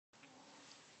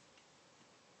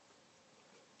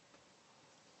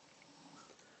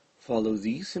Follow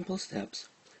these simple steps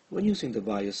when using the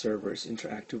Bioservers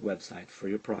Interactive website for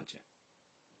your project.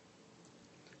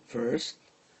 First,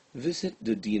 visit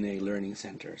the DNA Learning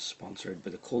Center sponsored by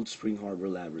the Cold Spring Harbor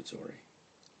Laboratory.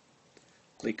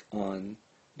 Click on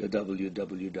the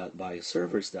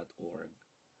www.bioservers.org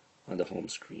on the home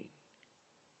screen.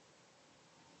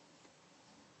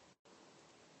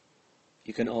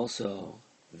 You can also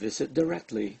visit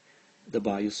directly the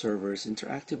Bioservers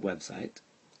Interactive website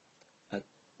at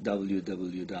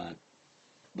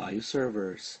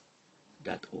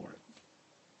www.bioservers.org.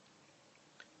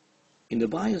 In the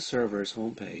Bioservers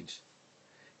homepage,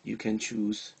 you can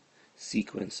choose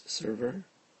Sequence Server,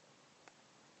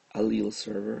 Allele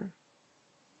Server,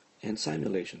 and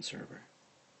Simulation Server.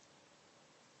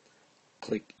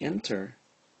 Click Enter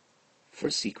for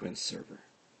Sequence Server.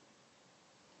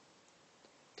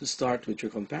 To start with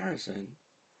your comparison,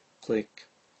 click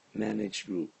Manage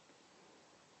Group.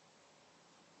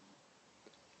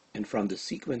 And from the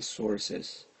Sequence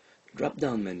Sources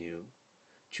drop-down menu,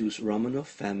 choose Romanov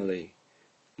Family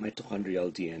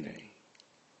Mitochondrial DNA.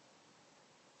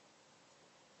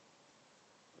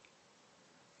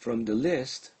 From the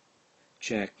list,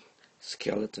 check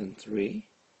Skeleton 3,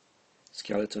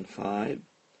 Skeleton 5,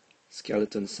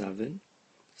 Skeleton 7,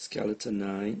 Skeleton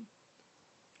 9,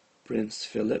 Prince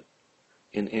Philip,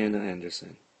 and Anna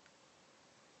Anderson.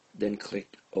 Then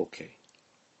click OK.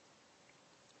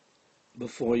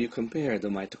 Before you compare the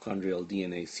mitochondrial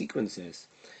DNA sequences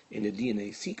in the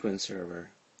DNA sequence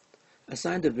server,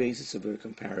 assign the basis of your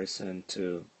comparison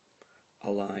to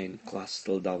Align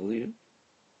Cluster W,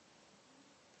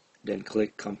 then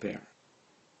click Compare.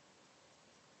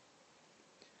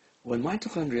 When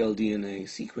mitochondrial DNA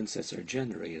sequences are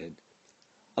generated,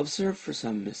 observe for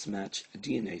some mismatched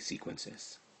DNA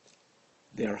sequences.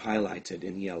 They are highlighted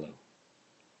in yellow.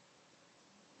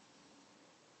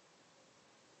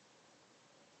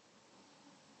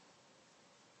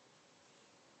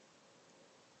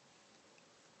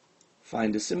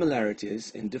 Find the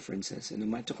similarities and differences in the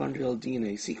mitochondrial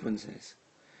DNA sequences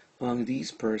among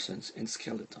these persons and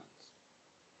skeletons.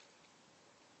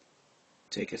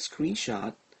 Take a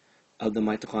screenshot of the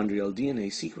mitochondrial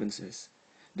DNA sequences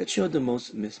that show the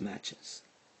most mismatches.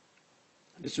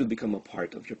 This will become a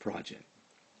part of your project.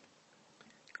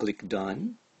 Click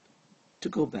Done to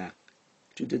go back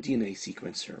to the DNA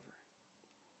sequence server.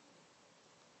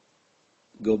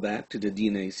 Go back to the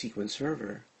DNA sequence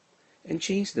server and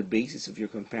change the basis of your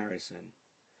comparison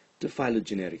to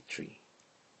phylogenetic tree.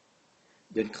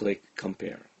 Then click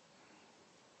Compare.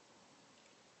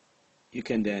 You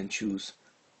can then choose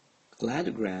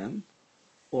cladogram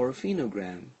or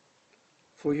phenogram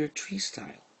for your tree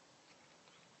style.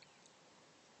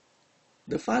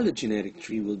 The phylogenetic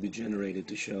tree will be generated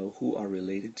to show who are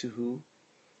related to who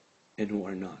and who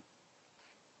are not.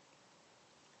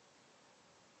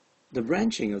 The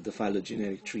branching of the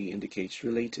phylogenetic tree indicates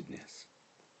relatedness.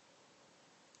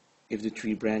 If the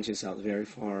tree branches out very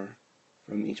far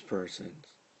from each person,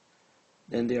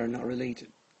 then they are not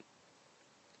related.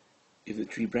 If the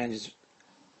tree branches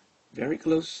very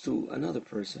close to another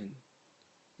person,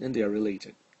 then they are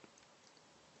related.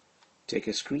 Take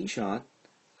a screenshot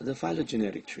of the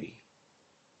phylogenetic tree.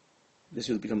 This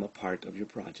will become a part of your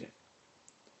project.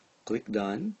 Click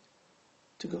Done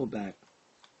to go back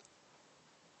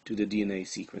to the DNA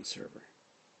sequence server.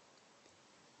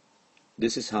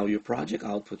 This is how your project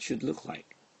output should look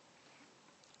like.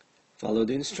 Follow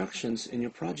the instructions in your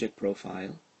project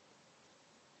profile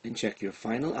and check your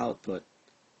final output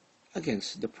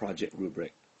against the project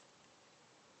rubric.